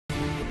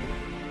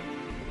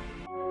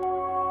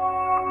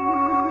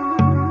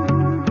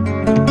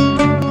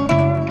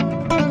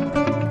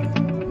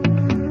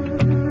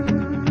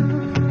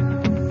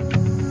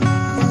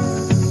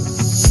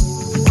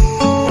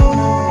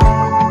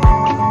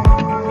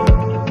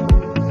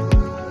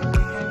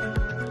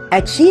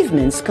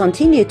Achievements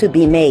continue to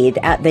be made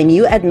at the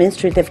new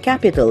administrative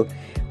capital,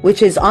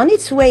 which is on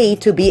its way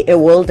to be a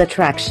world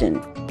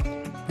attraction.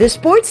 The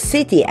sports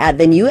city at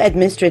the new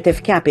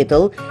administrative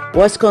capital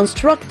was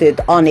constructed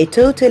on a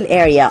total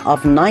area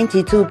of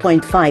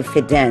 92.5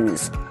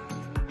 fidans.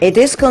 It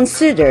is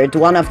considered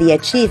one of the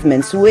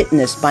achievements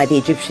witnessed by the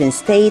Egyptian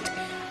state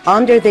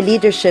under the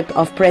leadership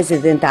of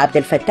President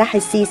Abdel Fattah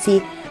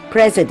el-Sisi,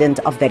 President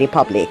of the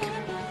Republic.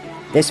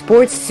 The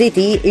sports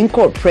city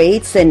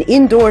incorporates an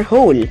indoor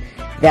hall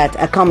that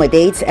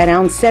accommodates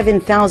around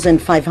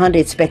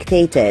 7,500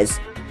 spectators.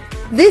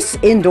 This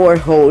indoor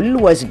hall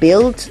was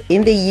built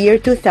in the year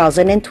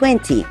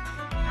 2020.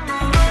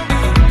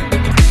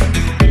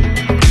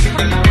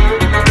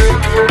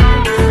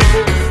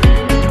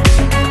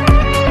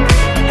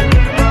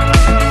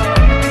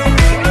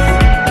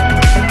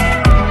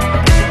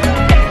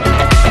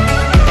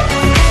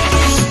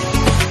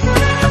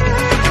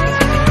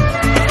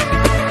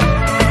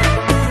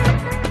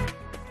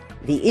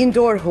 The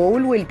indoor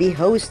hall will be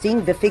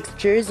hosting the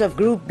fixtures of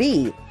Group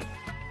B.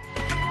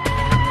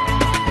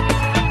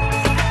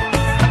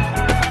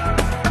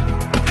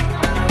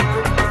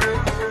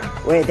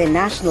 Where the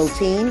national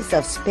teams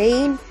of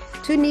Spain,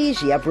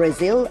 Tunisia,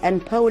 Brazil,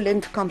 and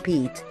Poland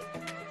compete.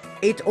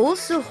 It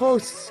also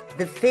hosts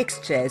the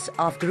fixtures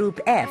of Group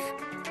F,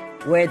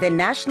 where the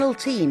national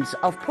teams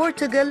of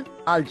Portugal,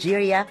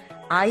 Algeria,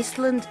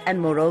 Iceland, and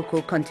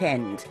Morocco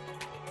contend.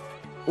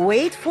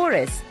 Wait for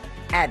us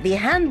at the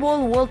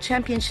Handball World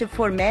Championship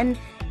for Men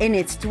in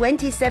its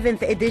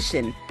 27th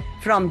edition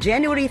from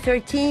January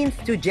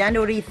 13th to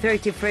January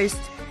 31st,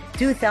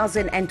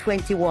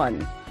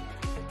 2021.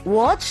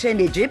 Watch an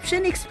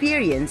Egyptian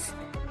experience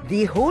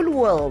the whole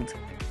world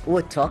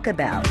would talk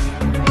about.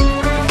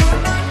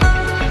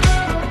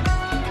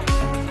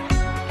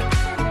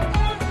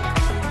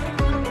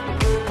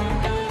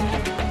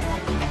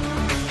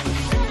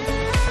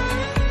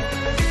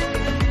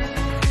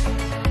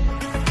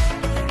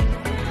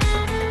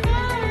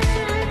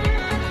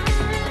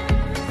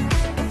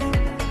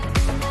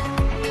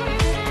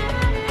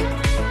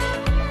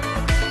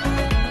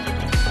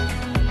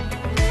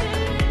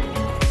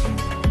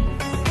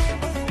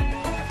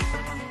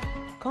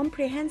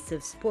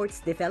 Comprehensive sports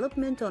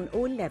development on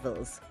all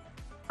levels,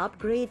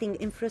 upgrading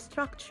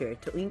infrastructure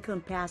to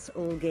encompass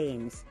all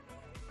games,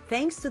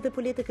 thanks to the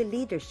political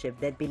leadership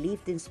that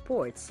believed in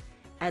sports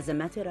as a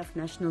matter of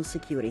national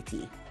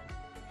security.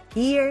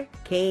 Here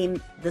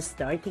came the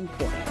starting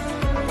point.